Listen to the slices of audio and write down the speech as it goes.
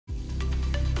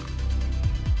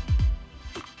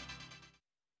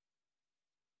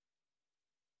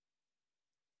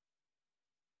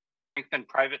strengthen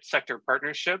private sector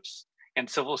partnerships and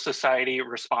civil society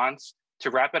response to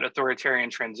rapid authoritarian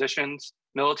transitions,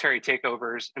 military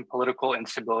takeovers, and political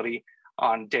instability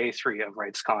on day 3 of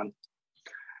RightsCon.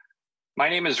 My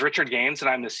name is Richard Gaines, and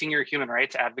I'm the Senior Human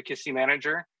Rights Advocacy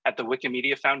Manager at the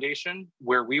Wikimedia Foundation,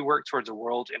 where we work towards a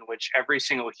world in which every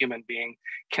single human being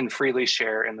can freely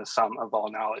share in the sum of all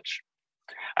knowledge.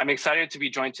 I'm excited to be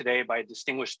joined today by a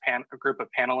distinguished group of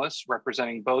panelists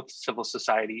representing both civil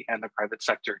society and the private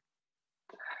sector.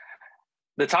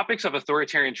 The topics of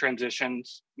authoritarian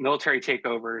transitions, military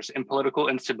takeovers, and political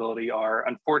instability are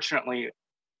unfortunately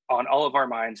on all of our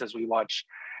minds as we watch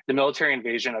the military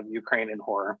invasion of Ukraine in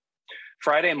horror.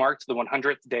 Friday marked the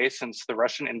 100th day since the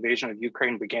Russian invasion of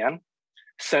Ukraine began.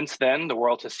 Since then, the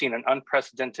world has seen an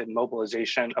unprecedented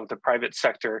mobilization of the private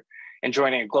sector in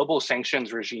joining a global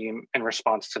sanctions regime in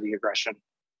response to the aggression.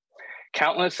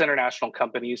 Countless international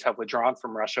companies have withdrawn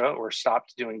from Russia or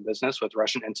stopped doing business with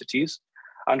Russian entities,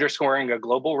 underscoring a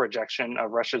global rejection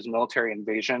of Russia's military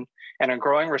invasion and a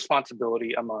growing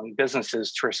responsibility among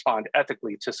businesses to respond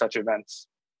ethically to such events.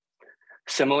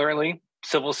 Similarly,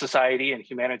 civil society and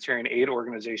humanitarian aid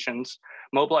organizations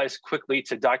mobilize quickly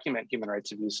to document human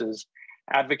rights abuses,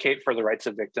 advocate for the rights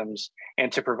of victims,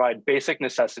 and to provide basic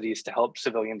necessities to help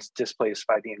civilians displaced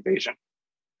by the invasion.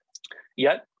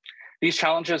 Yet, these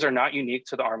challenges are not unique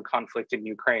to the armed conflict in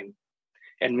Ukraine.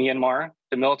 In Myanmar,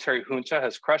 the military junta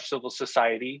has crushed civil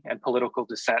society and political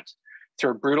dissent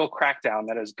through a brutal crackdown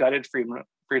that has gutted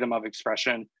freedom of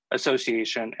expression,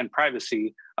 association, and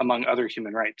privacy, among other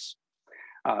human rights.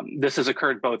 This has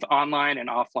occurred both online and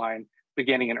offline,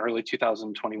 beginning in early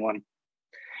 2021.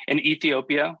 In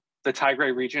Ethiopia, the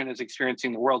Tigray region is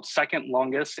experiencing the world's second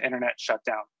longest internet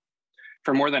shutdown.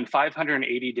 For more than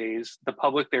 580 days, the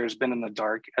public there has been in the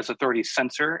dark as authorities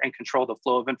censor and control the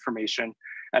flow of information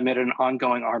amid an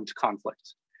ongoing armed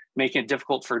conflict, making it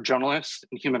difficult for journalists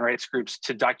and human rights groups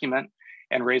to document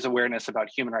and raise awareness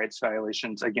about human rights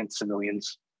violations against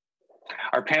civilians.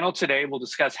 Our panel today will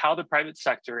discuss how the private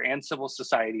sector and civil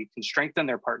society can strengthen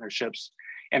their partnerships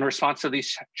in response to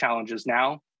these challenges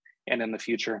now and in the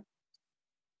future.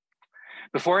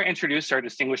 Before I introduce our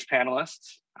distinguished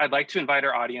panelists, I'd like to invite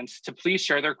our audience to please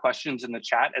share their questions in the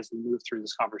chat as we move through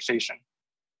this conversation.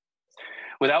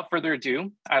 Without further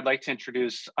ado, I'd like to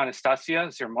introduce Anastasiya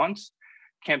Zhyrmont,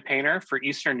 campaigner for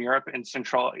Eastern Europe and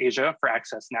Central Asia for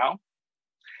Access Now,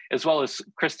 as well as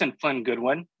Cristin Flynn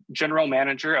Goodwin, General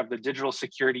Manager of the Digital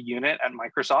Security Unit at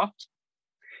Microsoft,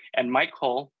 and Mike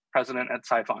Hull, President at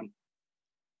Siphon.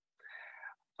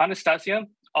 Anastasiya,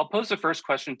 I'll pose the first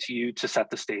question to you to set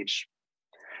the stage.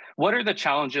 What are the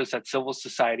challenges that civil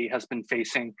society has been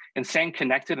facing in staying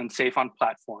connected and safe on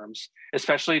platforms,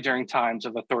 especially during times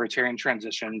of authoritarian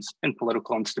transitions and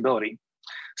political instability?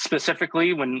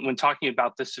 Specifically, when talking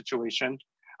about this situation,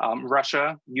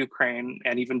 Russia, Ukraine,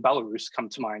 and even Belarus come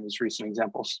to mind as recent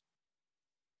examples.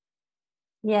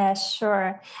 Yeah,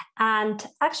 sure. And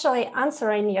actually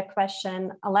answering your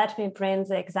question, let me bring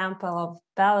the example of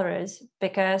Belarus,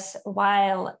 because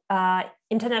while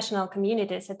international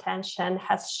community's attention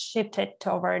has shifted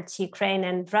towards Ukraine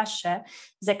and Russia,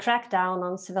 the crackdown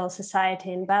on civil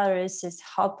society in Belarus is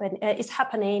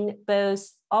happening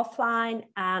both offline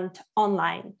and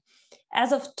online.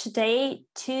 As of today,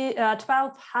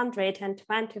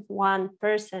 1,221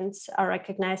 persons are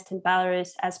recognized in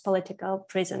Belarus as political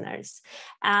prisoners.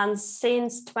 And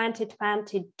since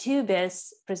 2022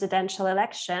 presidential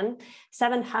election,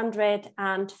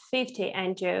 750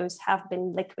 NGOs have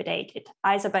been liquidated,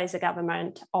 either by the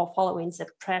government or following the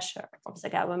pressure of the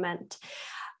government.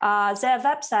 Their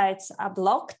websites are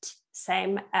blocked,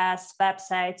 same as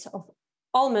websites of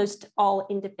almost all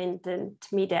independent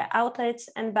media outlets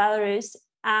in Belarus,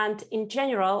 and in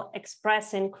general,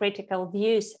 expressing critical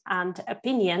views and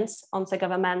opinions on the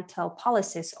governmental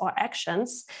policies or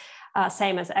actions,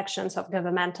 same as actions of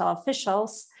governmental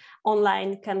officials,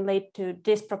 online can lead to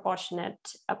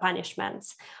disproportionate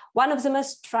punishments. One of the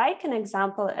most striking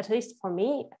examples, at least for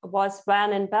me, was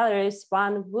when in Belarus,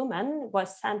 one woman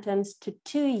was sentenced to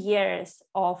 2 years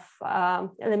of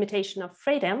limitation of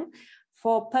freedom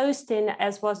for posting,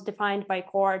 as was defined by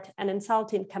court, an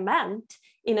insulting comment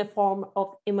in a form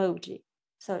of emoji.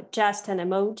 So just an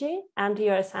emoji, and you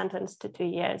are sentenced to 2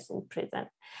 years in prison.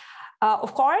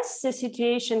 Of course, the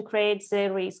situation creates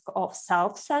the risk of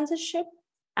self-censorship,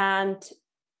 and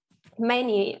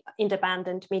many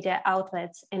independent media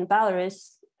outlets in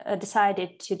Belarus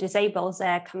decided to disable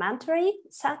their commentary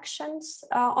sections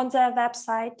on their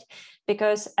website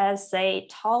because, as they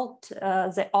told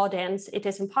the audience, it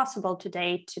is impossible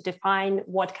today to define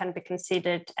what can be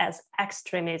considered as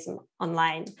extremism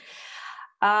online.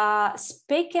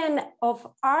 Speaking of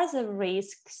other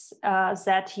risks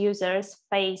that users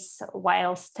face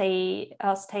while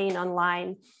staying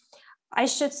online, I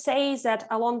should say that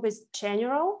along with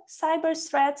general cyber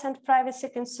threats and privacy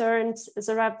concerns,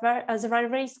 there are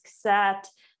risks that are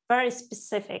very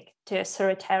specific to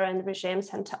authoritarian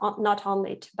regimes and not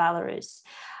only to Belarus.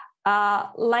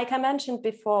 Like I mentioned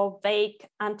before, vague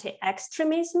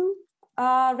anti-extremism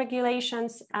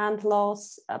regulations and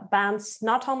laws bans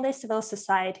not only civil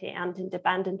society and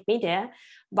independent media,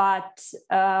 but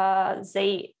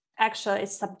they actually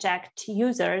subject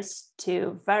users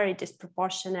to very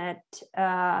disproportionate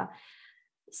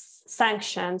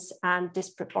sanctions and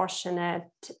disproportionate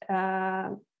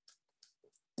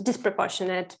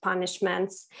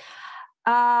punishments.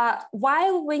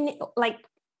 While we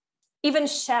even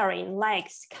sharing,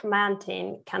 likes,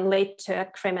 commenting can lead to a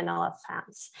criminal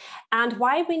offense. And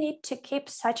why we need to keep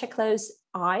such a close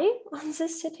eye on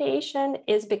this situation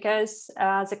is because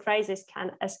the crisis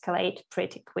can escalate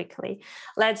pretty quickly.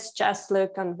 Let's just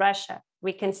look on Russia.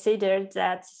 We consider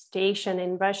that the situation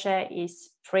in Russia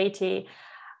is pretty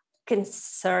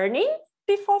concerning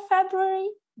before February.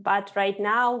 But right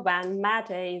now, when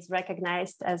Meta is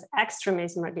recognized as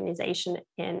extremism organization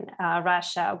in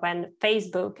Russia, when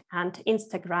Facebook and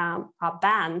Instagram are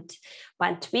banned,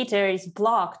 when Twitter is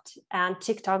blocked and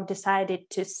TikTok decided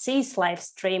to cease live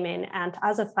streaming and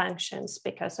other functions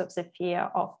because of the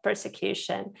fear of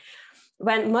persecution,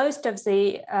 when most of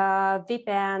the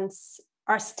VPNs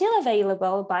are still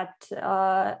available, but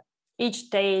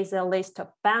each day the list of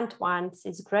banned ones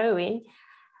is growing,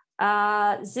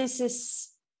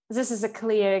 this is a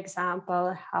clear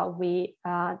example how we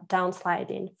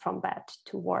downsliding from bad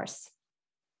to worse.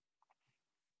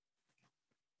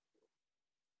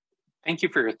 Thank you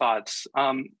for your thoughts.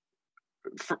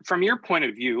 From your point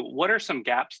of view, what are some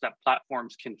gaps that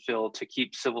platforms can fill to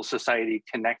keep civil society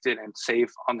connected and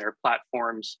safe on their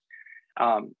platforms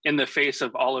in the face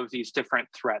of all of these different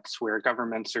threats where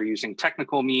governments are using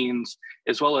technical means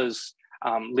as well as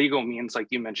legal means, like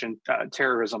you mentioned,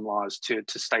 terrorism laws to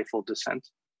stifle dissent?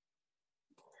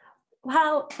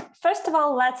 Well, first of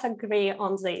all, let's agree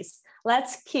on this.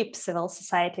 Let's keep civil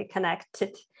society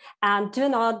connected and do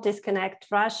not disconnect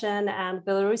Russian and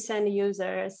Belarusian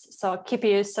users, so keep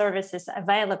your services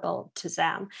available to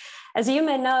them. As you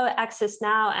may know, Access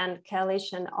Now and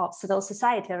Coalition of Civil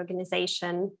Society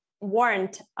Organizations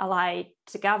warned allied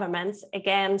governments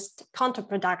against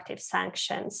counterproductive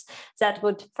sanctions that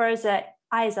would further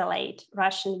isolate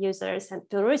Russian users and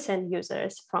Belarusian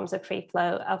users from the free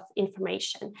flow of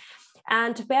information.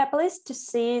 And we are pleased to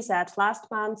see that last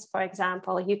month, for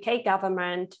example, UK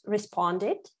government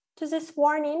responded to this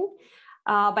warning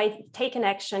by taking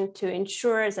action to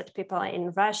ensure that people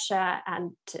in Russia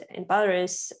and in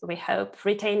Belarus, we hope,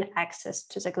 retain access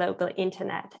to the global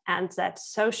internet and that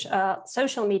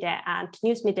social media and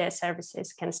news media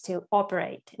services can still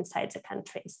operate inside the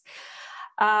countries.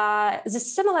 The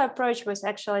similar approach was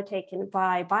actually taken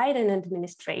by Biden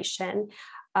administration,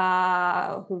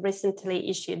 who recently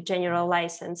issued General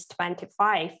License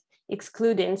 25,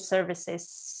 excluding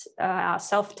services,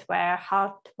 software,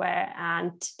 hardware,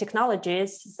 and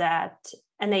technologies that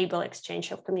enable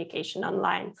exchange of communication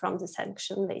online from the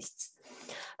sanction lists.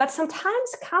 But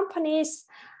sometimes companies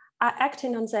are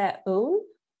acting on their own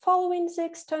following the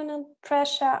external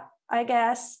pressure, I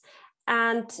guess,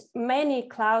 and many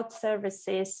cloud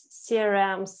services,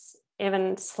 CRMs,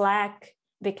 even Slack,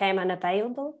 became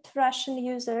unavailable to Russian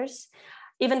users.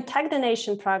 Even tech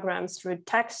donation programs through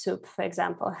TechSoup, for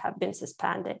example, have been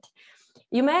suspended.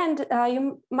 You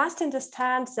must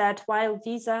understand that while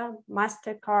Visa,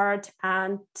 MasterCard,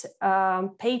 and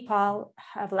PayPal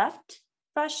have left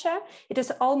Russia, it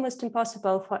is almost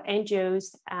impossible for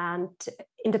NGOs and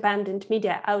independent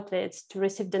media outlets to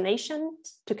receive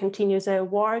donations, to continue their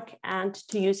work, and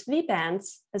to use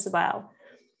VPNs as well.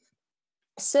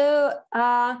 So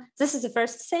this is the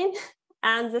first thing.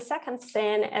 And the second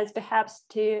thing is perhaps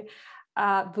to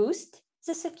boost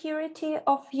the security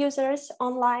of users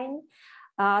online.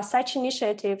 Such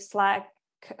initiatives like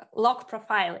log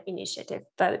profile initiative,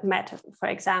 Meta, for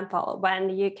example, when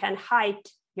you can hide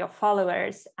your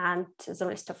followers and the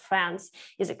list of friends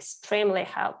is extremely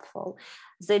helpful.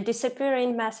 The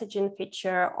disappearing messaging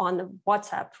feature on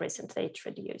WhatsApp recently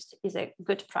introduced is a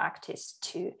good practice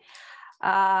too.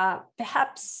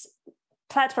 Perhaps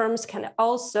platforms can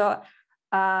also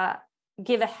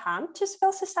give a hand to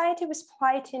civil society with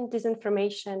fighting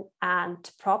disinformation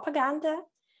and propaganda.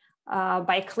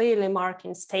 by clearly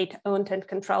marking state-owned and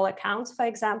controlled accounts, for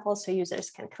example, so users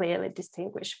can clearly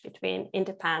distinguish between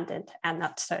independent and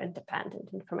not so independent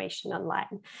information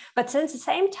online. But at the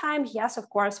same time, yes, of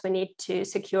course, we need to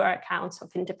secure accounts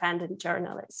of independent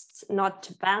journalists, not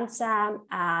to ban them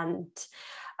and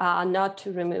not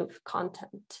to remove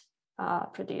content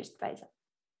produced by them.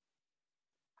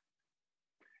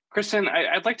 Cristin,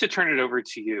 I'd like to turn it over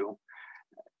to you.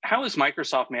 How is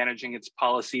Microsoft managing its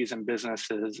policies and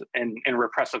businesses in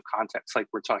repressive contexts like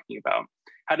we're talking about?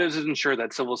 How does it ensure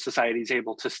that civil society is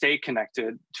able to stay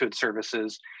connected to its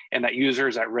services and that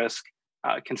users at risk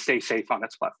can stay safe on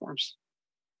its platforms?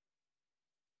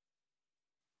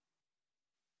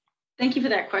 Thank you for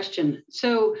that question.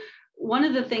 So one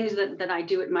of the things that I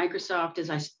do at Microsoft is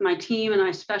my team and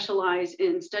I specialize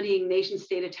in studying nation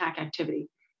state attack activity.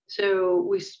 So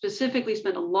we specifically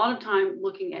spent a lot of time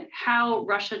looking at how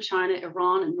Russia, China,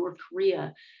 Iran, and North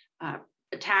Korea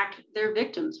attack their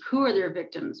victims. Who are their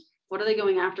victims? What are they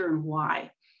going after and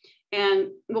why? And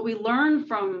what we learned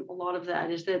from a lot of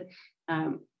that is that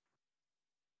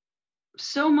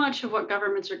so much of what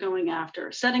governments are going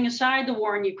after, setting aside the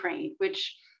war in Ukraine,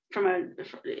 which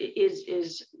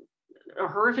is a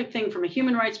horrific thing from a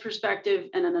human rights perspective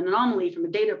and an anomaly from a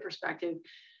data perspective,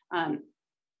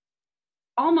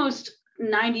 almost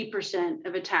 90%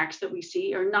 of attacks that we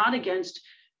see are not against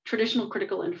traditional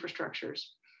critical infrastructures.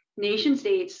 Nation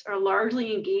states are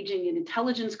largely engaging in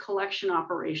intelligence collection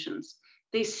operations.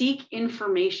 They seek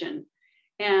information,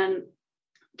 and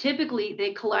typically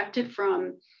they collect it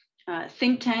from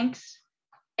think tanks,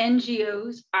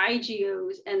 NGOs,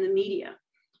 IGOs, and the media.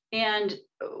 And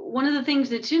one of the things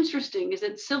that's interesting is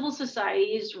that civil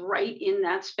society is right in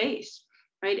that space.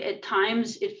 Right? At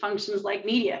times it functions like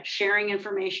media, sharing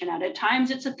information out. At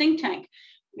times it's a think tank,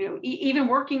 even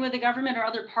working with the government or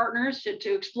other partners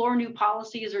to explore new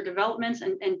policies or developments,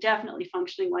 and definitely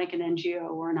functioning like an NGO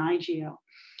or an IGO.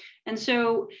 And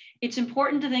so it's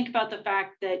important to think about the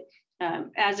fact that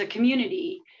as a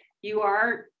community, you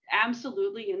are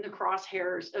absolutely in the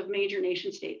crosshairs of major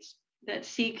nation states that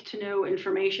seek to know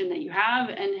information that you have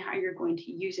and how you're going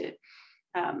to use it.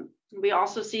 We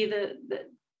also see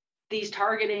these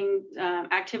targeting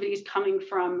activities coming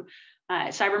from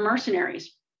cyber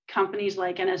mercenaries, companies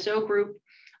like NSO Group.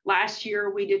 Last year,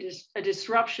 we did a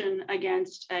disruption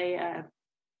against a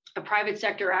private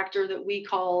sector actor that we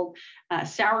called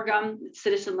Sourgum,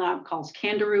 Citizen Lab calls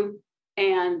Kangaroo.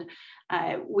 And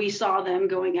we saw them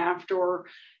going after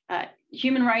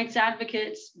human rights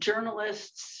advocates,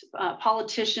 journalists,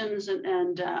 politicians,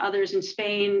 and others in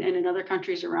Spain and in other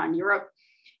countries around Europe.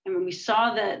 And when we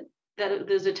saw that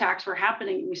those attacks were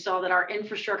happening, we saw that our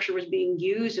infrastructure was being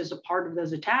used as a part of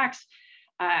those attacks.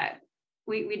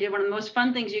 We did one of the most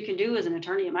fun things you can do as an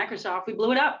attorney at Microsoft. We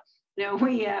blew it up.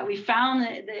 We found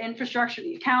the infrastructure,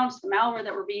 the accounts, the malware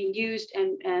that were being used,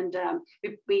 and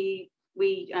we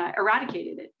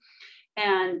eradicated it.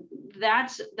 And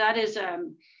that is a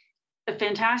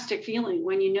fantastic feeling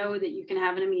when you know that you can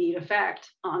have an immediate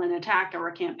effect on an attack or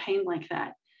a campaign like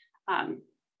that.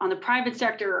 On the private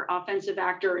sector, offensive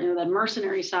actor, that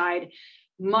mercenary side,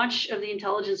 much of the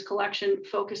intelligence collection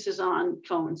focuses on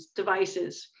phones,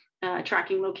 devices,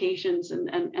 tracking locations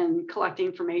and collecting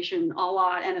information, a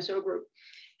la NSO Group.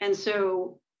 And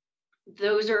so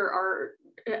those are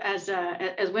as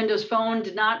Windows Phone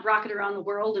did not rocket around the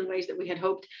world in ways that we had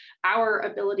hoped, our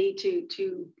ability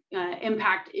to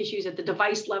impact issues at the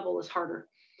device level is harder.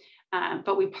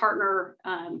 But we partner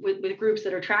with groups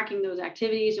that are tracking those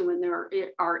activities, and when there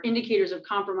are indicators of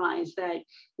compromise that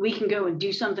we can go and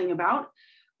do something about,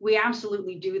 we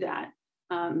absolutely do that.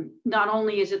 Not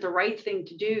only is it the right thing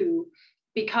to do,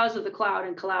 because of the cloud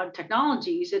and cloud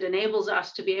technologies, it enables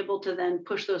us to be able to then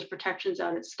push those protections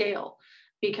out at scale.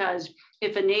 Because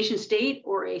if a nation state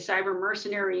or a cyber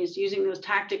mercenary is using those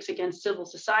tactics against civil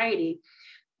society,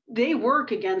 they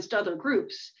work against other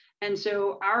groups. And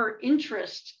so our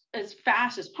interest, as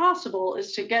fast as possible,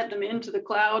 is to get them into the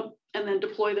cloud and then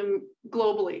deploy them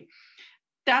globally.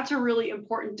 That's a really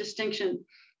important distinction.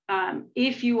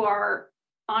 If you are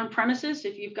on premises,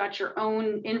 if you've got your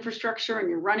own infrastructure and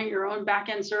you're running your own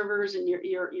backend servers and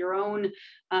your own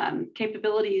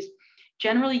capabilities,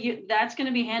 generally that's going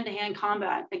to be hand-to-hand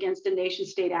combat against a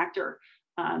nation-state actor.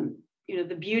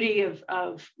 The beauty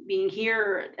of being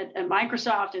here at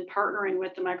Microsoft and partnering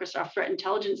with the Microsoft Threat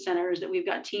Intelligence Center is that we've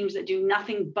got teams that do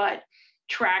nothing but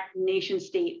track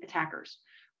nation-state attackers.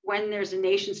 When there's a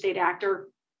nation-state actor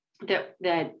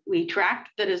that we track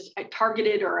that is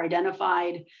targeted or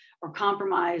identified or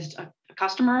compromised a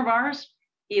customer of ours,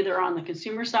 either on the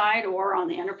consumer side or on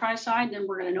the enterprise side, then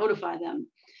we're going to notify them.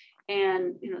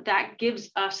 And that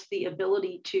gives us the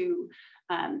ability to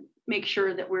make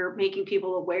sure that we're making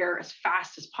people aware as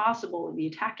fast as possible of the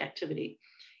attack activity.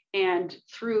 And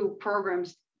through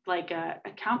programs like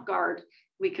Account Guard,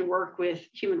 we can work with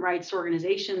human rights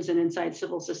organizations and inside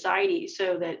civil society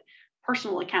so that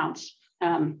personal accounts,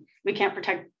 we can't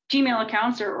protect Gmail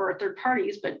accounts or third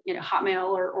parties, but Hotmail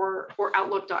or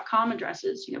Outlook.com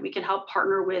addresses, we can help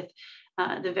partner with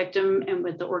the victim and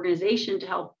with the organization to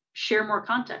help share more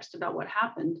context about what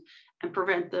happened and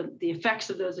prevent the effects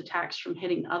of those attacks from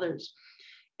hitting others.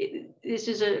 This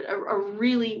is a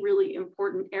really, really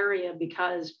important area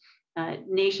because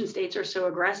nation states are so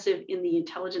aggressive in the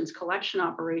intelligence collection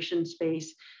operation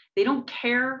space. They don't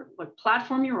care what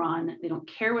platform you're on. They don't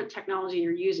care what technology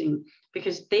you're using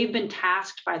because they've been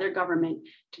tasked by their government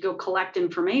to go collect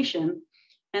information,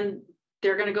 and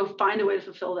they're going to go find a way to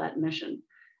fulfill that mission.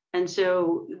 And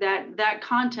so that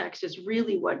context is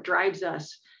really what drives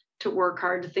us to work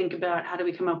hard to think about how do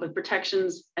we come up with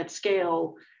protections at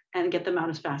scale and get them out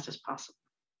as fast as possible.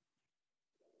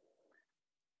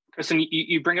 Cristin,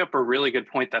 you bring up a really good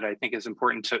point that I think is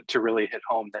important to really hit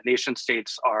home, that nation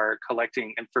states are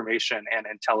collecting information and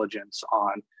intelligence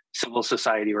on civil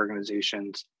society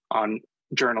organizations, on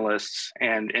journalists,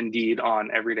 and indeed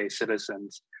on everyday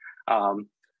citizens.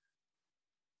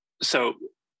 So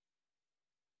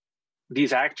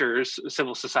these actors,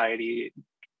 civil society,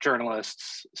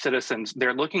 journalists, citizens,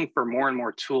 they're looking for more and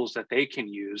more tools that they can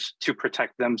use to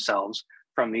protect themselves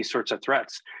from these sorts of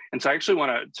threats. And so I actually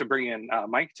want to bring in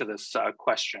Mike to this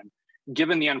question.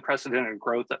 Given the unprecedented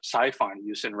growth of Siphon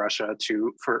use in Russia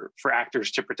for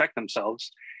actors to protect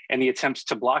themselves and the attempts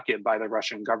to block it by the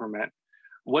Russian government,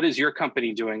 what is your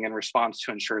company doing in response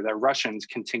to ensure that Russians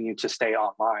continue to stay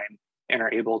online and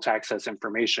are able to access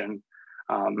information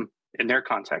in their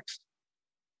context?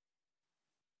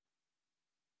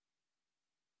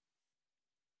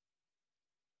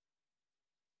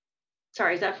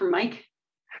 Sorry, is that for Mike?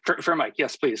 For Mike,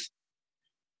 yes, please.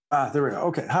 There we go.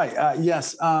 Okay, hi.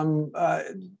 Yes.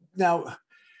 Now,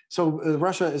 so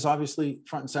Russia is obviously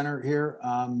front and center here.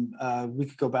 We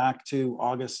could go back to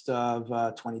August of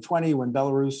 2020 when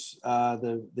Belarus,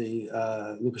 the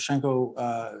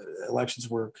Lukashenko elections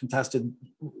were contested.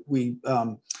 We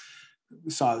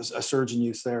saw a surge in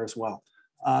use there as well.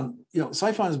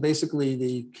 Siphon is basically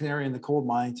the canary in the coal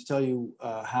mine to tell you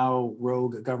how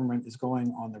rogue a government is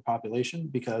going on their population,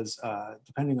 because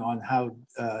depending on how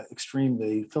extreme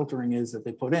the filtering is that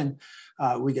they put in,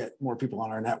 we get more people on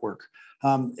our network.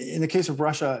 In the case of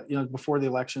Russia, before the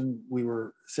election, we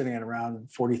were sitting at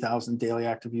around 40,000 daily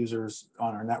active users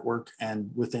on our network, and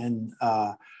within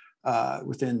a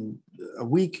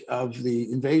week of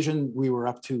the invasion, we were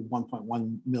up to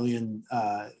 1.1 million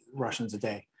Russians a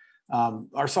day.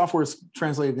 Our software is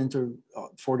translated into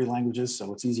 40 languages,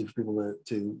 so it's easy for people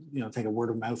to take a word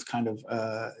of mouth kind of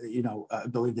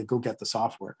ability to go get the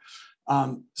software.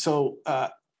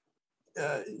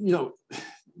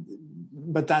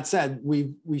 But that said,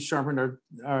 we sharpened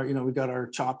our we got our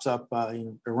chops up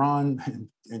in Iran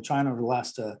and China over the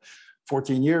last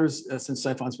 14 years since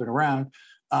Siphon's been around,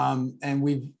 and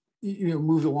we've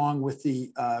moved along with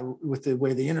the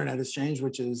way the internet has changed,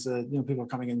 which is people are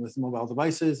coming in with mobile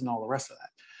devices and all the rest of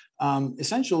that.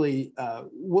 Essentially,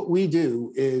 what we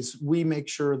do is we make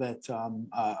sure that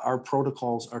our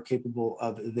protocols are capable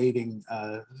of evading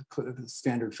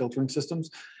standard filtering systems.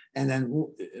 And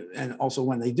also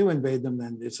when they do invade them,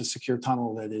 then it's a secure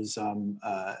tunnel that is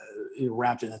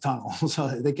wrapped in a tunnel, so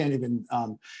they can't even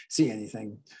see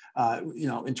anything,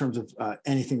 in terms of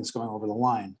anything that's going over the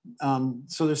line.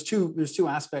 So there's two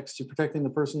aspects to protecting the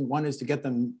person. One is to get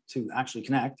them to actually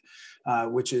connect,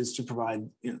 which is to provide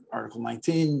Article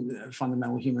 19,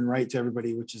 fundamental human right to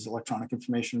everybody, which is electronic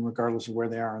information regardless of where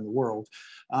they are in the world.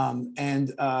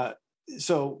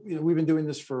 So we've been doing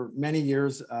this for many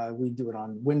years. We do it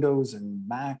on Windows and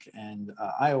Mac and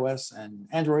iOS and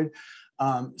Android.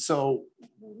 So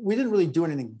we didn't really do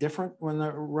anything different when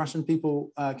the Russian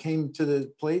people came to the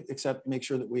plate, except make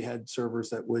sure that we had servers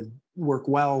that would work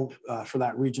well for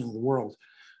that region of the world.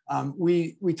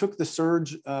 We took the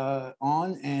surge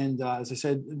on, and as I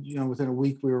said, within a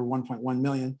week we were 1.1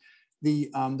 million.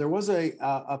 There was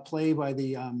a play by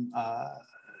the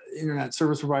internet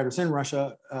service providers in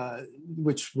Russia,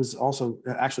 which was also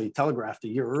actually telegraphed a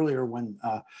year earlier when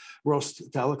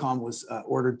Rostelecom was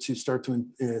ordered to start to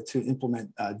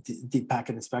implement deep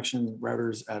packet inspection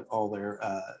routers at all their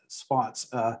spots,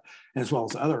 as well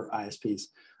as other ISPs.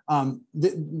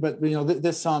 But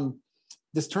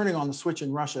this turning on the switch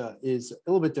in Russia is a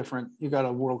little bit different. You've got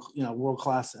a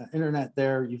world-class internet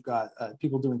there. You've got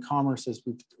people doing commerce, as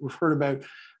we've heard about.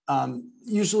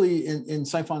 Usually in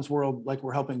Saifon's world, like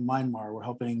we're helping Myanmar, we're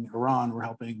helping Iran, we're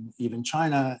helping even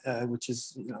China, which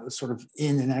is sort of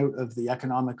in and out of the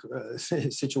economic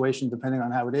situation, depending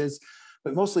on how it is.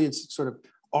 But mostly it's sort of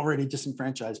already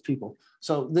disenfranchised people.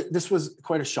 So this was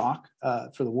quite a shock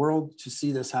for the world to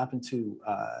see this happen to,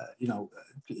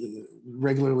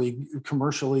 regularly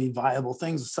commercially viable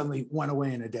things suddenly went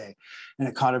away in a day, and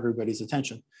it caught everybody's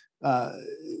attention.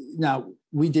 Now,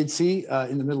 we did see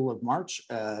in the middle of March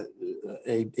a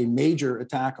major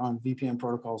attack on VPN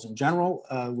protocols in general,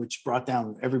 which brought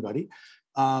down everybody.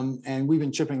 And we've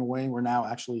been chipping away. We're now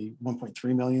actually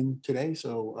 1.3 million today.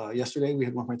 So yesterday we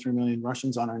had 1.3 million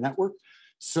Russians on our network.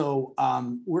 So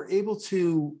we're able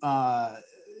to,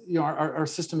 our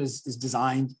system is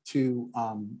designed to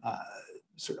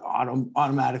sort of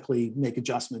automatically make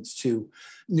adjustments to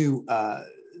new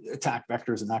attack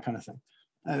vectors and that kind of thing.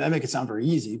 And I make it sound very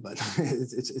easy, but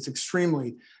it's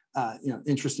extremely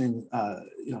interesting,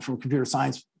 from a computer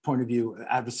science point of view,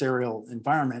 adversarial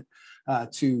environment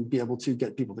to be able to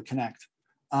get people to connect.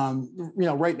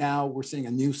 Right now we're seeing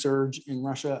a new surge in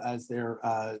Russia as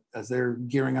they're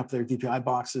gearing up their DPI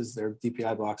boxes. Their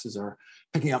DPI boxes are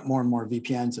picking up more and more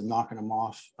VPNs and knocking them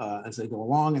off as they go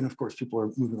along. And of course, people are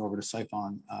moving over to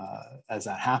Siphon as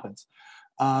that happens.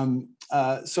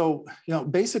 So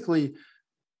basically,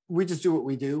 we just do what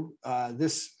we do.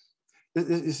 This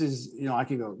is, I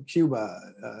could go Cuba,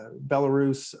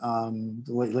 Belarus,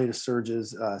 the latest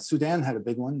surges. Sudan had a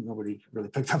big one. Nobody really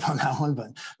picked up on that one,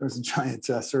 but there was a giant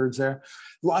surge there.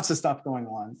 Lots of stuff going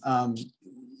on.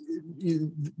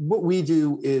 What we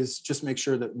do is just make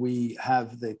sure that we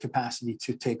have the capacity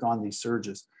to take on these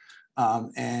surges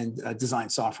and design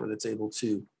software that's able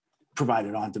to provide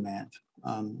it on demand.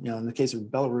 In the case of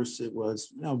Belarus, it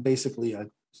was basically a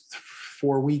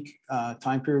 4-week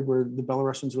time period where the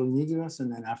Belarusians really needed us.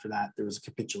 And then after that, there was a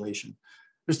capitulation.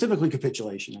 There's typically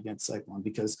capitulation against Siphon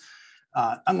because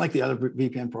unlike the other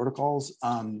VPN protocols,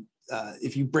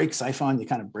 if you break Siphon, you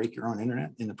kind of break your own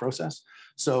internet in the process.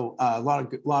 So a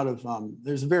lot of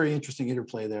there's a very interesting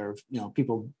interplay there of,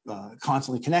 people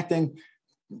constantly connecting.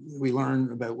 We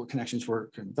learn about what connections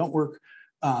work and don't work.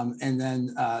 And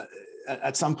then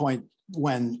at some point,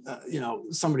 when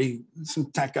some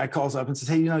tech guy calls up and says,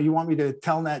 hey, you want me to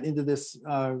telnet into this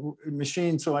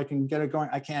machine so I can get it going?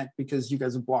 I can't, because you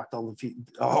guys have blocked all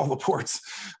the ports.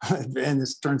 And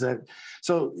this turns out,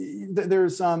 so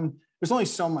there's only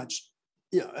so much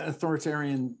an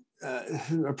authoritarian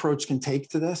approach can take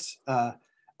to this.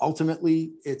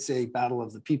 Ultimately, it's a battle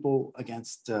of the people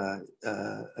against a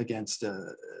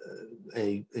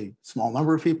small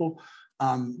number of people.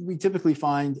 We typically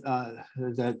find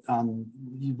that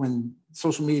when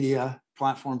social media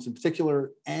platforms in particular,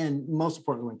 and most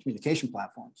importantly, when communication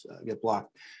platforms get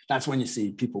blocked, that's when you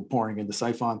see people pouring into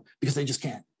Siphon because they just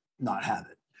can't not have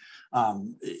it.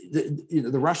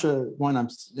 The Russia one,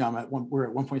 we're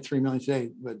at 1.3 million today,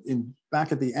 but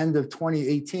back at the end of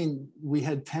 2018, we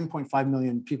had 10.5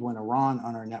 million people in Iran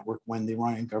on our network when the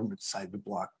Iranian government decided to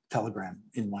block Telegram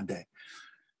in one day.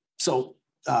 So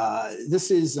this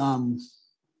is,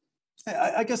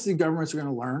 I guess the governments are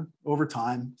going to learn over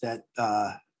time that,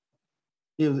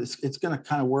 it's going to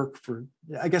kind of work for,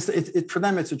 I guess for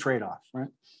them, it's a trade-off, right?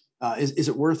 Is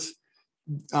it worth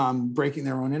breaking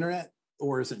their own internet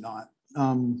or is it not?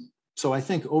 So I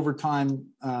think over time,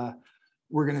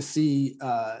 we're going to see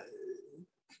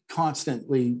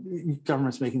constantly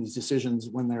governments making these decisions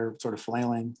when they're sort of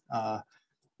flailing.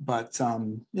 But as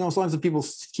long as the people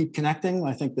keep connecting,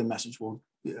 I think the message will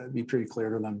be pretty clear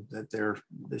to them that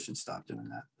they should stop doing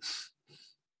that.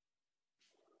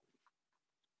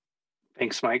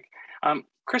 Thanks, Mike.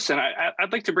 Cristin,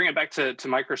 I'd like to bring it back to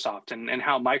Microsoft and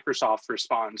how Microsoft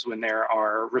responds when there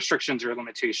are restrictions or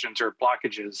limitations or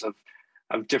blockages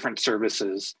of different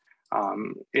services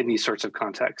in these sorts of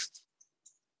contexts.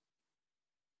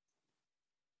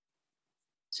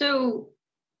 So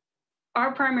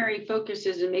our primary focus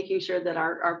is in making sure that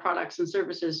our products and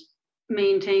services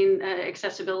maintain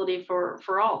accessibility for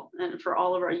all and for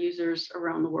all of our users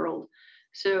around the world.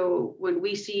 So when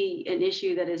we see an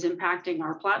issue that is impacting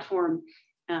our platform,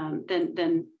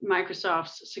 then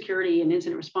Microsoft's security and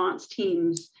incident response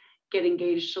teams get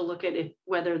engaged to look at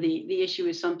whether the issue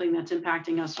is something that's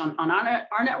impacting us on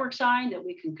our network side that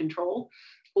we can control,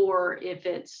 or if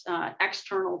it's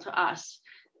external to us,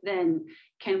 then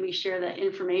can we share that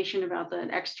information about that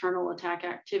external attack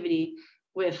activity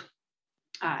with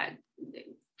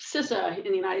CISA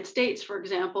in the United States, for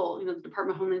example, the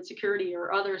Department of Homeland Security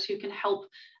or others who can help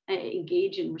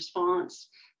engage in response.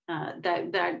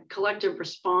 That collective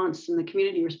response and the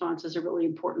community response is a really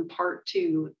important part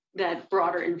to that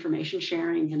broader information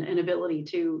sharing and ability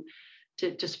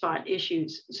to spot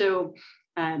issues. So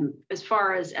as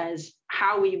far as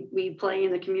how we play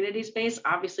in the community space,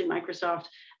 obviously Microsoft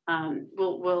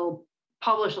will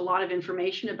publish a lot of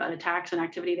information about attacks and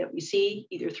activity that we see,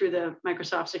 either through the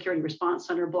Microsoft Security Response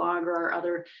Center blog or our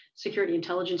other security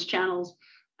intelligence channels.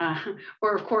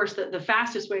 Or of course, the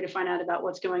fastest way to find out about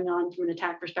what's going on from an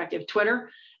attack perspective,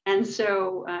 Twitter. And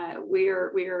so we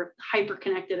are hyper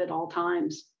connected at all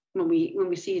times when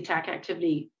we see attack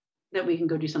activity that we can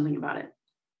go do something about it.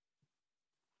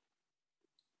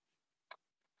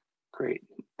 Great,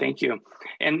 thank you.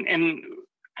 And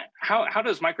how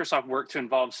does Microsoft work to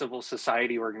involve civil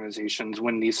society organizations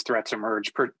when these threats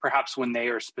emerge, perhaps when they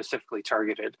are specifically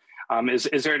targeted?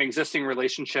 Is there an existing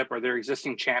relationship, or there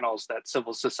existing channels that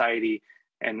civil society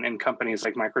and companies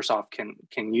like Microsoft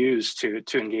can use to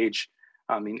engage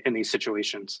in these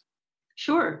situations?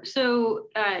 Sure. So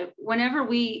whenever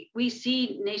we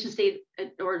see nation state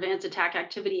or advanced attack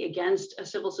activity against a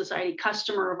civil society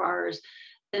customer of ours,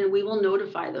 then we will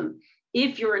notify them.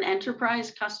 If you're an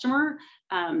enterprise customer,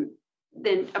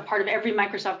 then a part of every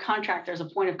Microsoft contract, there's a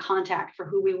point of contact for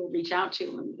who we will reach out to.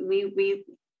 And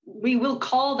we will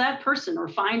call that person or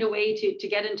find a way to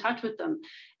get in touch with them.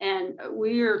 And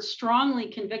we are strongly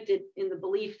convicted in the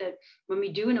belief that when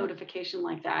we do a notification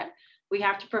like that, we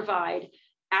have to provide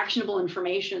actionable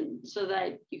information so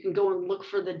that you can go and look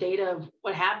for the data of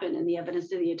what happened and the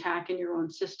evidence of the attack in your own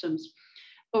systems.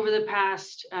 Over the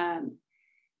past,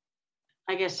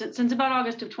 I guess since about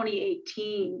August of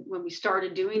 2018, when we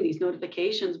started doing these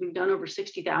notifications, we've done over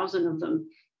 60,000 of them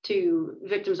to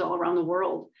victims all around the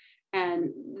world. And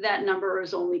that number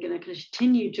is only going to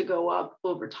continue to go up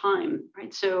over time,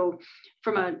 right? So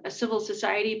from a civil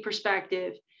society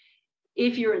perspective,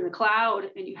 if you're in the cloud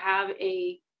and you have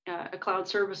a cloud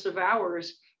service of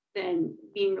ours, then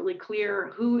being really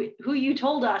clear who you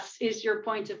told us is your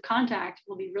point of contact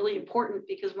will be really important,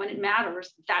 because when it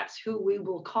matters, that's who we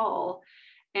will call.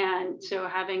 And so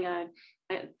having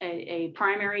a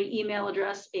primary email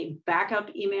address, a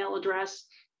backup email address,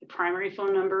 a primary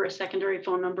phone number, a secondary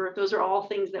phone number, those are all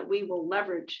things that we will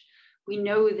leverage. We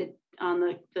know that on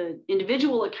the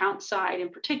individual account side in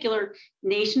particular,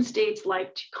 nation states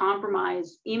like to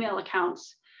compromise email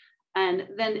accounts and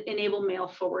then enable mail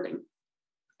forwarding.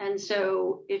 And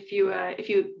so if you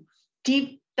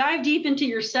dive deep into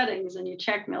your settings and you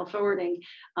check mail forwarding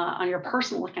on your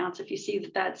personal accounts, if you see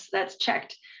that that's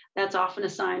checked, that's often a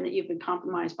sign that you've been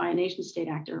compromised by a nation state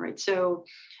actor, right? So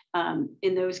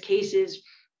in those cases,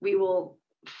 we will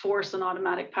force an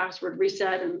automatic password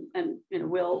reset, and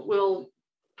we'll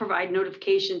provide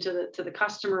notification to the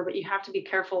customer, but you have to be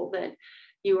careful that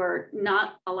you are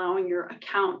not allowing your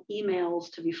account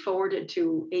emails to be forwarded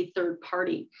to a third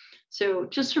party. So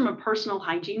just from a personal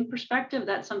hygiene perspective,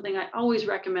 that's something I always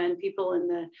recommend people in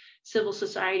the civil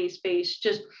society space,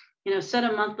 just set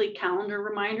a monthly calendar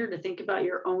reminder to think about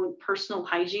your own personal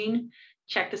hygiene.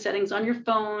 Check the settings on your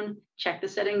phone, check the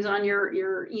settings on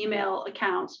your email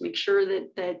accounts, make sure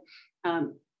that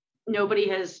nobody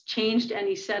has changed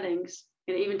any settings.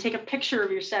 Even take a picture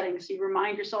of your settings so you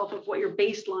remind yourself of what your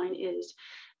baseline is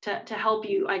to help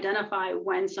you identify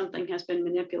when something has been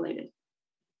manipulated.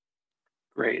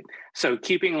 Great. So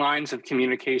keeping lines of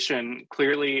communication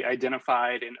clearly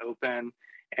identified and open,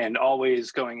 and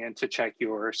always going in to check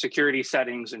your security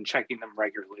settings and checking them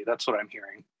regularly. That's what I'm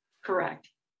hearing. Correct.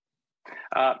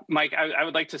 Mike, I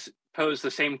would like to pose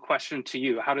the same question to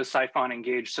you. How does Siphon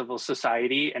engage civil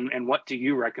society, and what do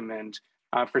you recommend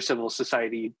for civil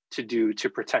society to do to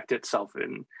protect itself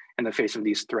in the face of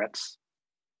these threats?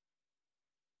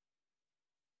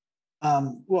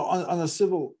 Well, on the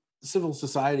civil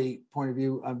society point of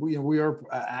view, we are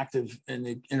active in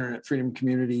the internet freedom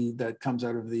community that comes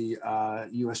out of the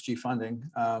USG funding,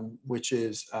 which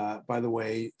is, by the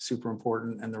way, super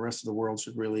important, and the rest of the world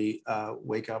should really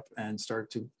wake up and start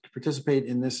to participate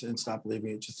in this and stop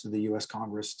leaving it just to the US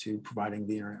Congress to providing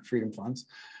the internet freedom funds.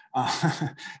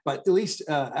 But at least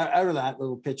out of that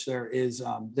little pitch there is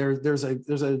there's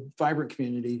a vibrant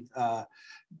community.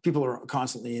 People are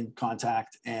constantly in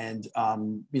contact, and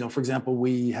for example,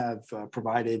 we have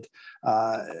provided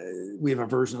we have a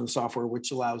version of the software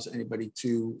which allows anybody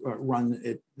to run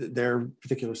their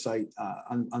particular site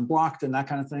unblocked and that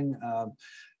kind of thing.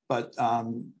 But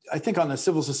I think on the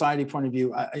civil society point of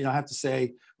view, I have to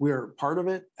say we're part of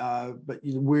it, but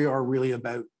we are really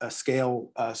about a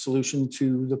scale solution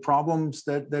to the problems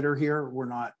that are here. We're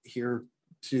not here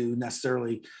to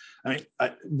necessarily,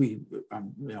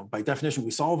 by definition,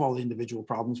 we solve all the individual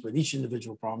problems, but each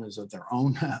individual problem is of their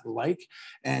own like.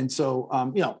 And so,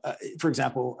 for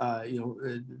example,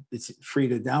 it's free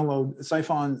to download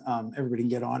Siphon. Everybody can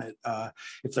get on it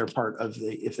if they're part of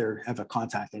if they have a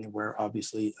contact anywhere,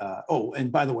 obviously.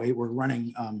 And by the way, we're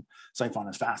running Siphon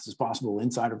as fast as possible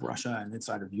inside of Russia and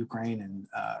inside of Ukraine and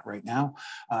right now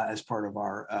as part of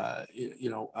our,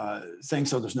 thing.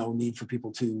 So there's no need for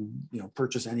people to,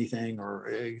 purchase anything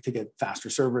or to get faster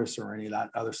service or any of that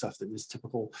other stuff that is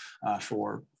typical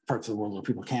for parts of the world where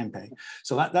people can pay.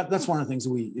 So that's one of the things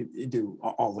that we do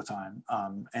all the time,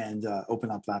 and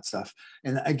open up that stuff.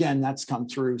 And again, that's come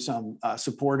through some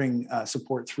support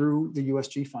through the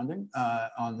USG funding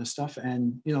on this stuff.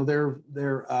 And they're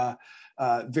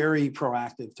very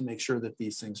proactive to make sure that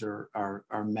these things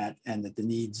are met and that the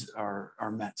needs are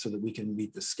met so that we can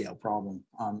meet the scale problem.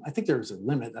 I think there's a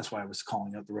limit. That's why I was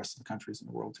calling out the rest of the countries in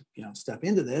the world to step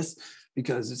into this,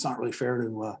 because it's not really fair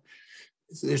to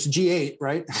there's G8,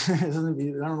 right? I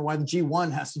don't know why the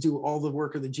G1 has to do all the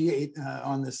work of the G8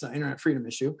 on this internet freedom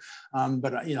issue.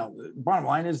 But bottom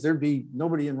line is there'd be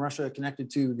nobody in Russia connected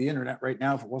to the internet right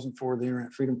now if it wasn't for the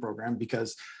Internet Freedom Program,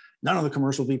 because none of the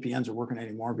commercial VPNs are working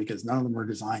anymore, because none of them are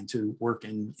designed to work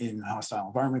in hostile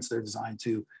environments. They're designed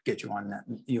to get you on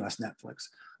US Netflix.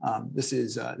 This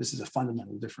is a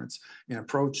fundamental difference in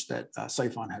approach that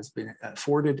Siphon has been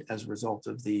afforded as a result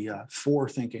of the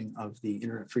forethinking of the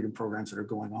internet freedom programs that are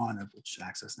going on, of which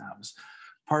Access Now is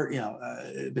part,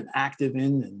 been active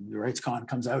in, and the RightsCon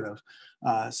comes out of.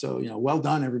 So, well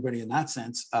done, everybody, in that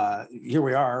sense. Here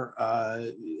we are,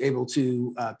 able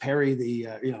to parry the,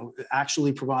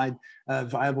 actually provide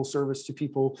viable service to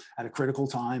people at a critical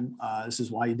time. This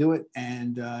is why you do it,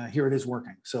 and here it is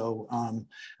working. So,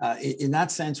 in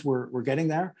that sense, we're getting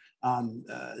there.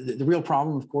 The real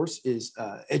problem, of course, is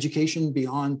education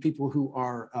beyond people who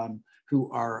are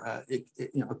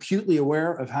acutely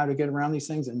aware of how to get around these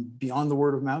things, and beyond the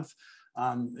word of mouth.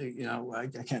 I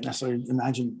can't necessarily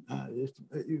imagine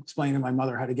explaining to my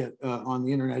mother how to get on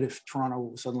the internet if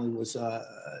Toronto suddenly was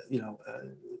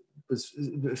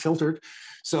filtered.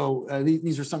 So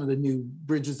these are some of the new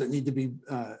bridges that need to be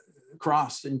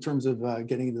crossed in terms of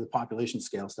getting into the population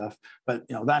scale stuff. But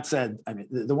that said, I mean,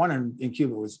 the one in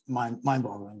Cuba was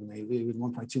mind-boggling to me. We had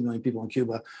 1.2 million people in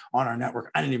Cuba on our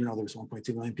network. I didn't even know there was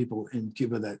 1.2 million people in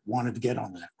Cuba that wanted to get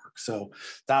on the network. So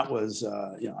that was,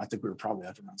 I think we were probably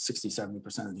at around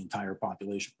 60–70% of the entire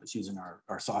population was using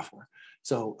our software.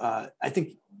 So I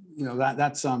think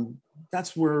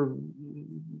that's where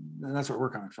we're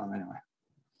coming from anyway.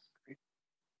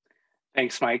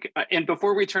 Thanks, Mike. And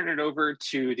before we turn it over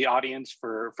to the audience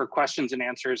for questions and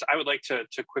answers, I would like to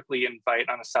quickly invite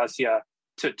Anastasiya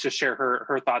to share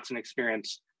her thoughts and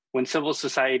experience. When civil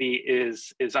society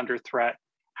is under threat,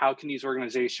 how can these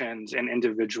organizations and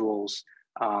individuals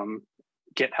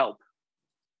get help?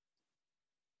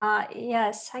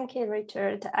 Yes, thank you,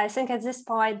 Richard. I think at this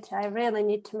point, I really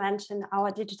need to mention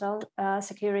our digital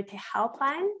security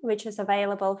helpline, which is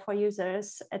available for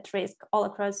users at risk all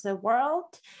across the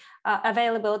world.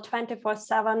 Available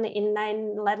 24/7 in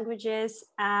 9 languages.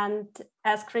 And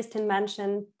as Cristin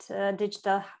mentioned,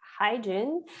 digital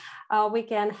hygiene, we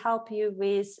can help you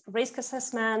with risk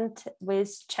assessment,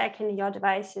 with checking your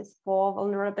devices for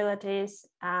vulnerabilities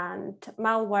and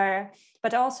malware,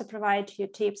 but also provide you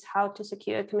tips how to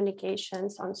secure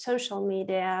communications on social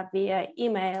media via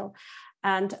email,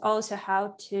 and also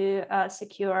how to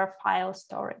secure file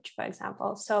storage, for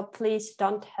example. So please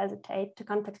don't hesitate to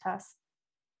contact us.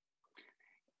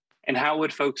 And how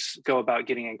would folks go about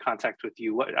getting in contact with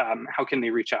you? How can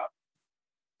they reach out?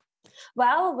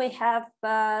 Well, we have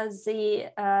the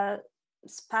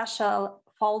special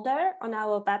folder on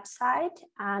our website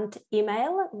and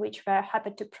email, which we're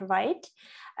happy to provide.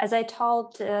 As I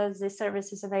told, the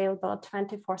service is available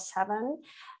 24/7,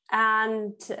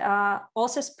 and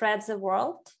also spread the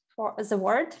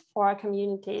word for our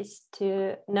communities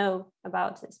to know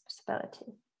about this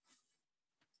possibility.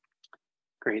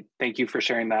 Great, thank you for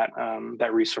sharing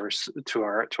that resource to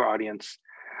our audience.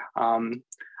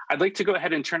 I'd like to go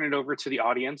ahead and turn it over to the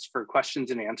audience for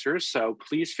questions and answers. So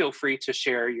please feel free to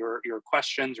share your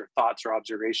questions or thoughts or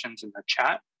observations in the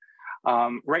chat.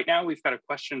 Right now, we've got a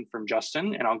question from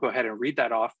Justin, and I'll go ahead and read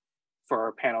that off for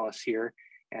our panelists here,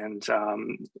 and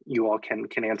you all can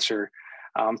answer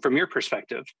from your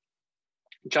perspective.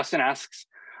 Justin asks,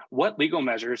 what legal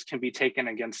measures can be taken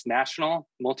against national,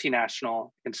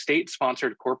 multinational, and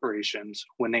state-sponsored corporations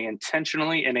when they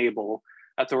intentionally enable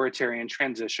authoritarian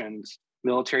transitions,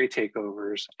 military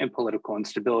takeovers, and political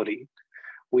instability?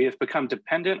 We have become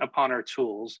dependent upon our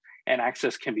tools, and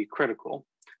access can be critical.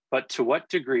 but to what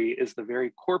degree is the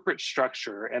very corporate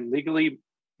structure and legally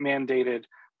mandated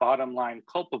bottom line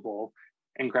culpable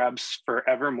and grabs for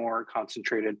ever more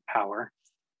concentrated power?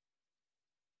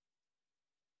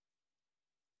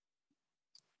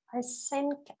 I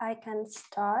think I can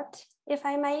start, if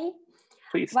I may.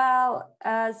 Please. Well,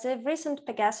 the recent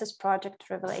Pegasus project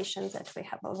revelations that we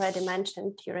have already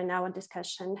mentioned during our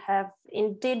discussion have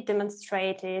indeed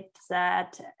demonstrated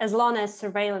that as long as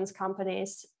surveillance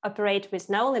companies operate with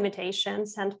no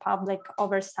limitations and public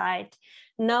oversight,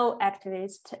 no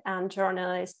activist and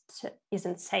journalist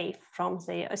isn't safe from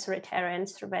the authoritarian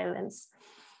surveillance.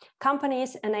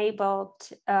 Companies enabled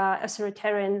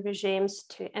authoritarian regimes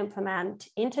to implement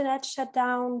internet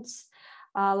shutdowns,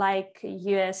 like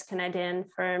US-Canadian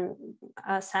firm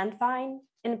Sandvine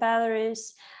in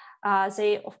Belarus.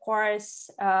 They, of course,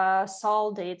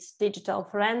 sold its digital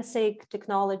forensic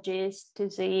technologies to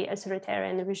the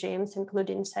authoritarian regimes,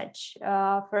 including such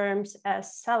firms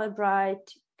as Celebrite,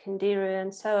 Kandiru,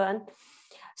 and so on.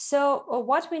 So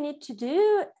what we need to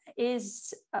do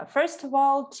is, first of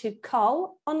all, to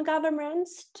call on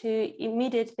governments to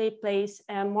immediately place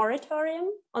a moratorium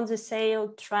on the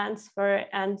sale, transfer,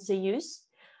 and the use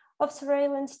of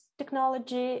surveillance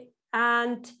technology.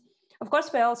 And of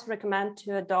course, we also recommend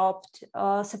to adopt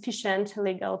a sufficient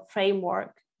legal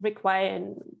framework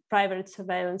requiring private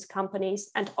surveillance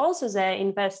companies and also their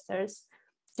investors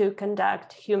to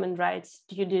conduct human rights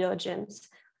due diligence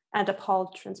and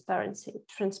uphold transparency.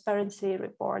 Transparency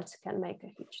reports can make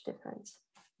a huge difference.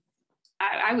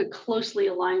 I would closely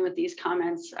align with these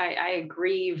comments. I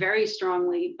agree very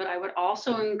strongly, but I would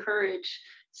also encourage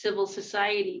civil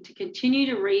society to continue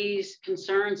to raise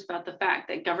concerns about the fact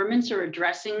that governments are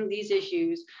addressing these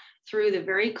issues through the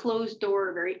very closed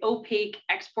door, very opaque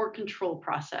export control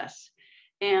process.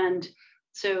 And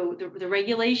so the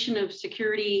regulation of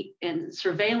security and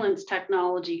surveillance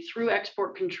technology through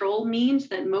export control means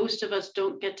that most of us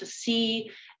don't get to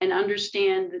see and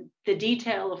understand the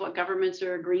detail of what governments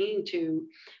are agreeing to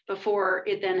before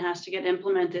it then has to get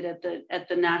implemented at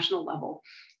the national level.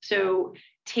 So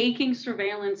taking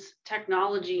surveillance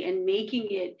technology and making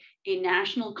it a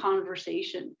national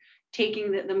conversation,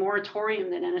 taking the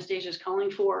moratorium that Anastasiya is calling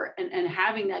for and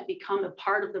having that become a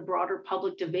part of the broader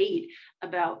public debate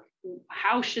about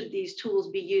how should these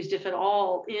tools be used, if at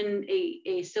all, in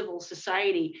a civil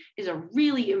society is a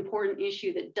really important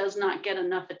issue that does not get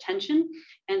enough attention.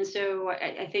 And so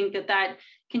I think that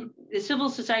the civil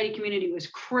society community was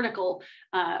critical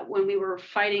when we were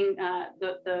fighting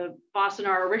the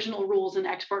Bolsonaro original rules and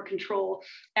export control.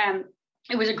 And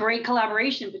it was a great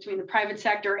collaboration between the private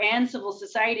sector and civil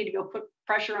society to go put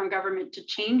pressure on government to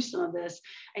change some of this.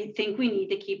 I think we need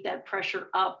to keep that pressure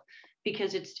up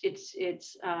because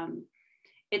it's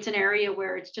an area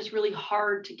where it's just really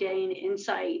hard to gain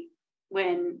insight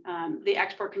when the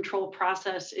export control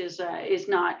process is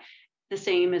not the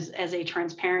same as a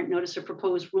transparent notice of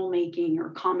proposed rulemaking or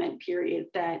comment period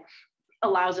that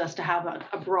allows us to have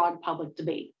a broad public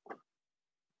debate.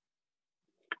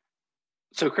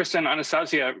 So Cristin,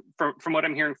 Anastasiya, from what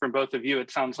I'm hearing from both of you, it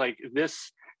sounds like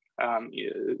this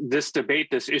debate,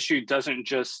 this issue doesn't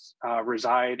just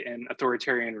reside in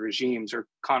authoritarian regimes or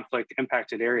conflict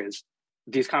impacted areas.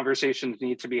 These conversations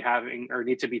need to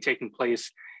be taking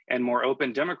place in more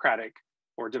open democratic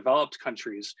or developed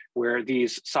countries where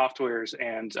these softwares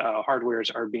and hardwares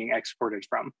are being exported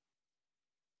from.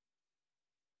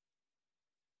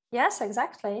 Yes,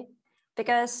 exactly.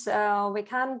 Because we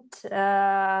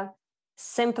can't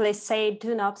simply say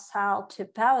do not sell to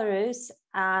Belarus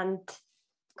and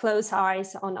close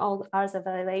eyes on all other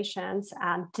violations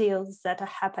and deals that are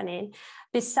happening.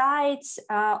 Besides,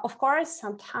 of course,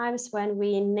 sometimes when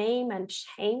we name and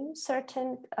shame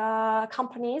certain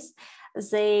companies,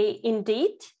 they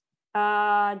indeed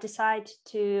decide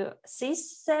to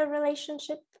cease their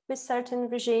relationship with certain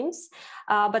regimes.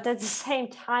 But at the same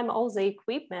time, all the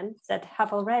equipment that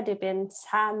have already been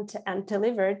sent and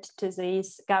delivered to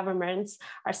these governments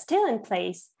are still in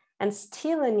place and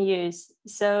still in use.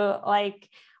 So like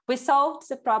we solved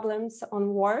the problems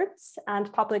on words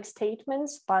and public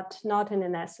statements, but not in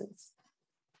an essence.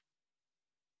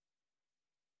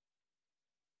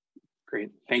 Great,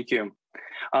 thank you.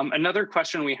 Another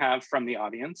question we have from the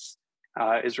audience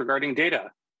is regarding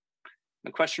data.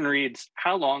 The question reads,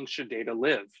 how long should data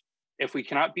live? If we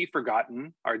cannot be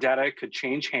forgotten, our data could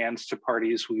change hands to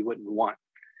parties we wouldn't want.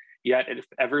 Yet if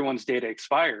everyone's data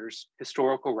expires,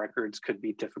 historical records could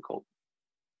be difficult.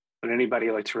 Would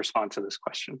anybody like to respond to this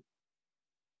question?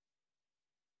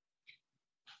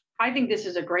 I think this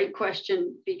is a great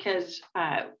question because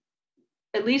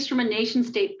at least from a nation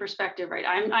state perspective, right?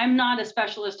 I'm not a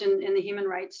specialist in the human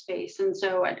rights space. And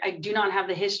so I do not have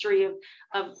the history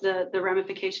of the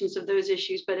ramifications of those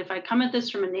issues. But if I come at this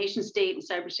from a nation state and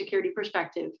cybersecurity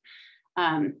perspective,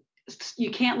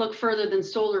 you can't look further than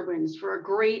SolarWinds for a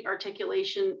great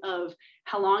articulation of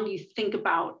how long you think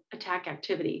about attack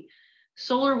activity.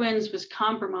 SolarWinds was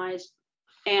compromised.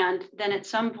 And then at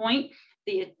some point,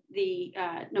 the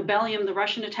Nobelium, the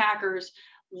Russian attackers,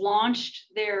 launched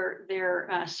their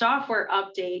software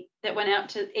update that went out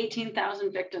to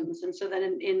 18,000 victims. And so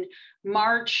then in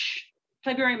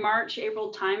February, March,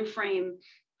 April timeframe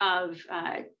of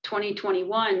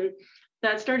 2021,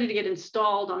 that started to get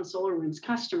installed on SolarWinds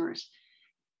customers.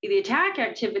 The attack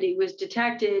activity was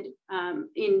detected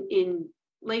in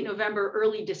late November,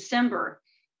 early December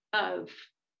of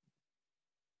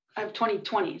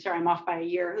 2020. Sorry, I'm off by a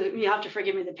year. You have to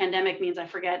forgive me. The pandemic means I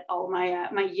forget all my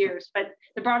my years. But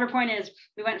the broader point is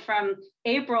we went from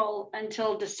April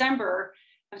until December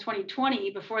of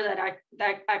 2020 before that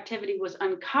activity was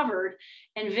uncovered,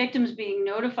 and victims being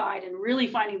notified and really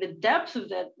finding the depth of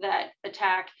that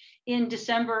attack in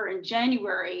December and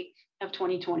January of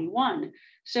 2021.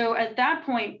 So at that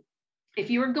point, if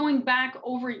you are going back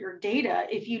over your data,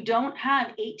 if you don't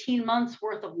have 18 months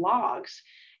worth of logs,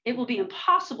 it will be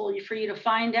impossible for you to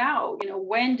find out,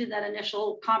 when did that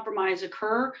initial compromise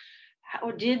occur?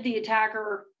 How did the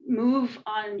attacker move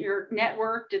on your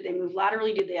network? Did they move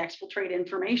laterally? Did they exfiltrate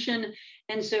information?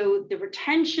 And so the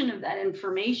retention of that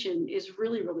information is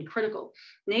really, really critical.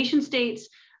 Nation states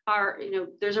are,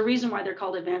 there's a reason why they're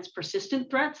called advanced persistent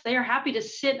threats. They are happy to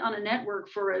sit on a network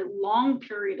for a long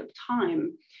period of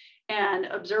time and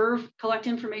observe, collect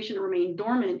information, and remain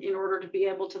dormant in order to be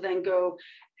able to then go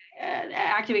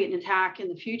activate an attack in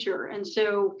the future. And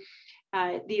so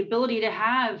the ability to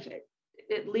have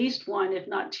at least 1, if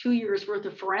not 2 years worth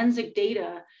of forensic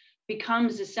data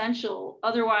becomes essential.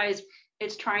 Otherwise,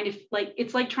 it's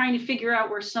like trying to figure out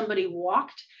where somebody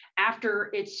walked after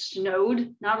it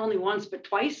snowed, not only once, but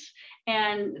twice.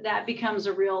 And that becomes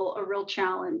a real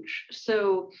challenge.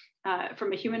 So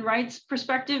from a human rights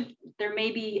perspective, there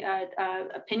may be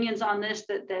opinions on this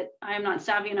that I am not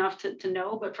savvy enough to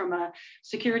know, but from a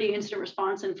security incident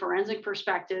response and forensic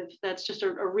perspective, that's just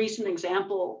a recent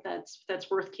example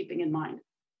that's worth keeping in mind.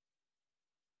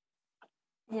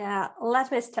 Yeah,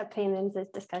 let me step in this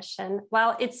discussion.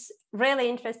 Well, it's really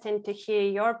interesting to hear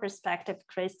your perspective,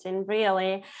 Cristin,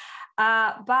 really.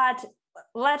 But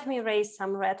let me raise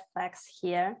some red flags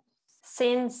here.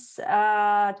 Since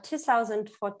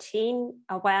 2014,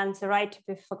 when the right to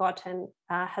be forgotten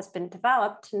has been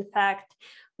developed, in fact,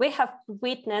 we have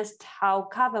witnessed how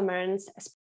governments,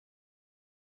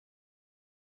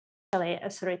 especially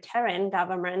authoritarian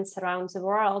governments around the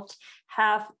world,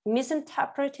 have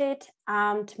misinterpreted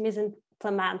and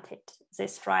misimplemented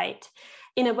this right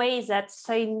in a way that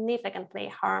significantly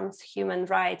harms human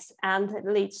rights and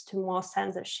leads to more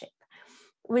censorship.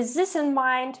 With this in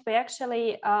mind, we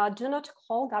actually do not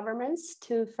call governments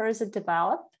to further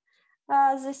develop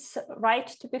this right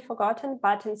to be forgotten,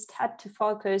 but instead to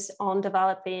focus on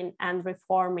developing and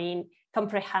reforming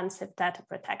comprehensive data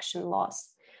protection laws.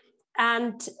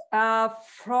 And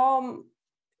from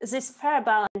this fair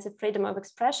balance of freedom of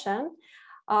expression,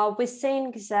 we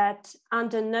think that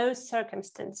under no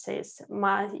circumstances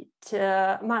must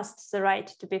the right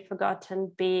to be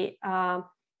forgotten be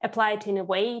applied in a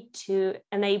way to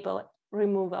enable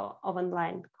removal of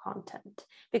online content,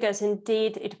 because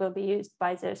indeed it will be used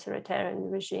by the authoritarian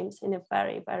regimes in a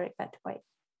very, very bad way.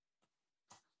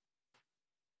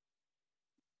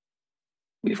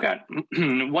 We've got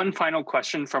one final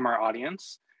question from our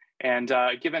audience. And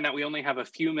given that we only have a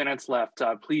few minutes left,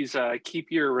 please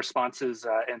keep your responses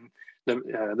in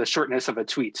the shortness of a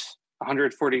tweet,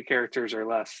 140 characters or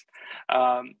less.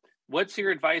 What's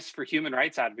your advice for human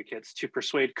rights advocates to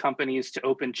persuade companies to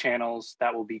open channels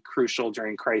that will be crucial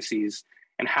during crises?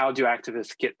 And how do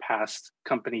activists get past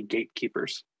company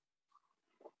gatekeepers?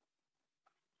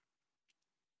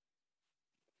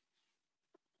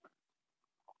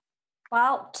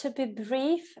 Well, to be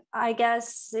brief, I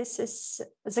guess this is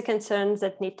the concerns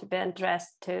that need to be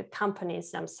addressed to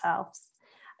companies themselves.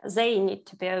 They need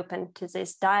to be open to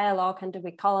this dialogue, and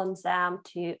we call on them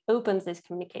to open these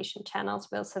communication channels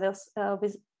with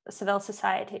civil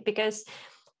society, because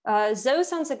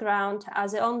those on the ground are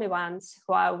the only ones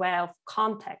who are aware of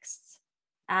context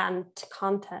and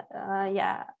content,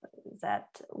 that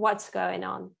what's going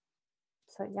on.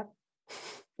 So, yep,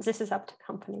 this is up to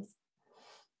companies.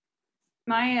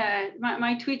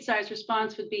 My tweet size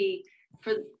response would be,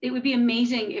 it would be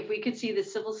amazing if we could see the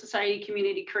civil society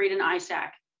community create an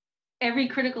ISAC. every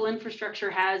critical infrastructure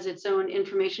has its own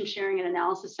information sharing and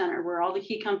analysis center where all the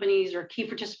key companies or key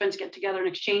participants get together and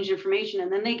exchange information,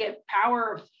 and then they get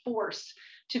power of force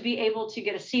to be able to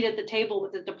get a seat at the table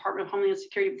with the Department of Homeland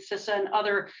Security, CISA, and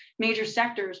other major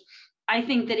sectors. I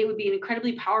think that it would be an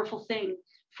incredibly powerful thing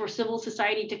for civil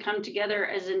society to come together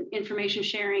as an information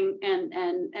sharing and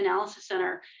analysis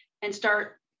center and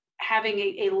start having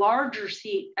a larger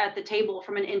seat at the table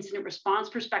from an incident response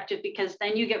perspective, because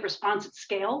then you get response at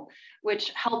scale, which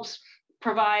helps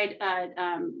provide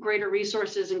greater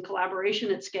resources and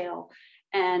collaboration at scale.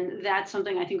 And that's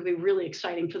something I think would be really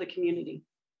exciting for the community.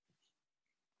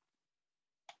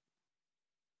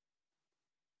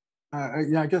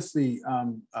 Yeah, I guess the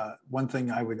one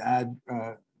thing I would add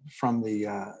from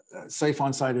the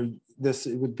SIFON side of this,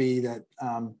 it would be that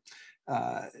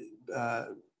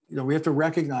you know, we have to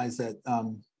recognize that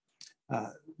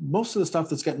most of the stuff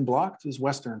that's getting blocked is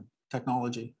Western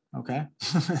technology. Okay,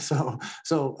 so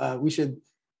we should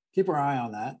keep our eye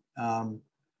on that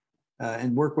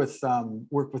and work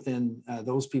within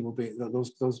those people,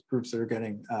 those groups that are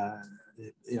getting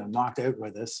you know, knocked out by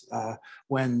this.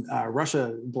 When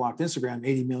Russia blocked Instagram,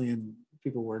 80 million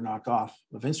people were knocked off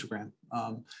of Instagram.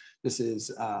 This is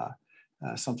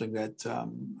something that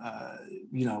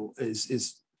you know,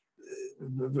 is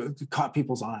caught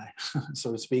people's eye,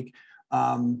 so to speak.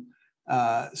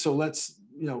 So let's,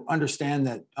 you know, understand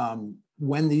that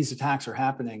when these attacks are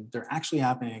happening, they're actually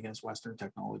happening against Western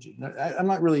technology. I'm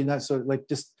not really that, so like,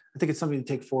 just, I think it's something to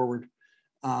take forward.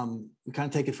 We kind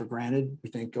of take it for granted. We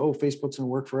think, oh, Facebook's going to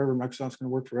work forever, Microsoft's going to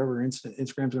work forever,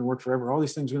 Instagram's going to work forever, all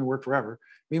these things are going to work forever.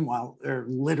 Meanwhile, they're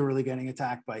literally getting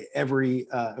attacked by every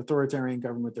authoritarian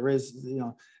government there is. You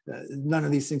know, none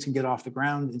of these things can get off the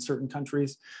ground in certain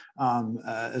countries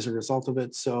as a result of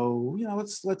it. So, you know,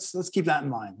 let's keep that in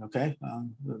mind, okay?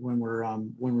 When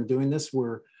we're doing this,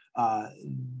 we're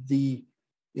you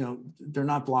know, they're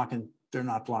not blocking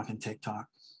TikTok.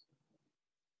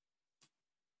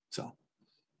 So.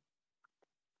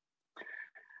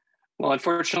 Well,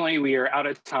 unfortunately, we are out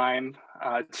of time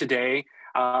today.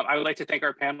 I would like to thank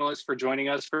our panelists for joining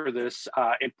us for this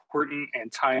important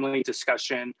and timely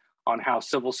discussion on how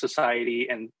civil society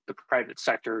and the private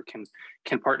sector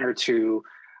can partner to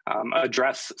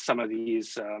address some of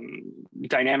these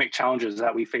dynamic challenges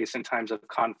that we face in times of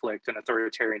conflict and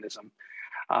authoritarianism.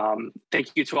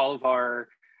 Thank you to all of our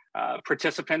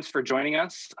participants for joining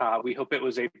us. We hope it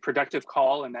was a productive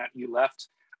call and that you left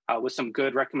with some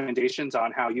good recommendations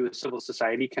on how you as civil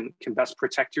society can best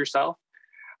protect yourself.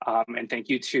 And thank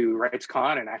you to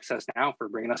RightsCon and Access Now for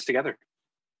bringing us together.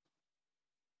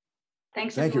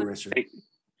 Thanks. Thank you, Richard.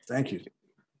 Thank you.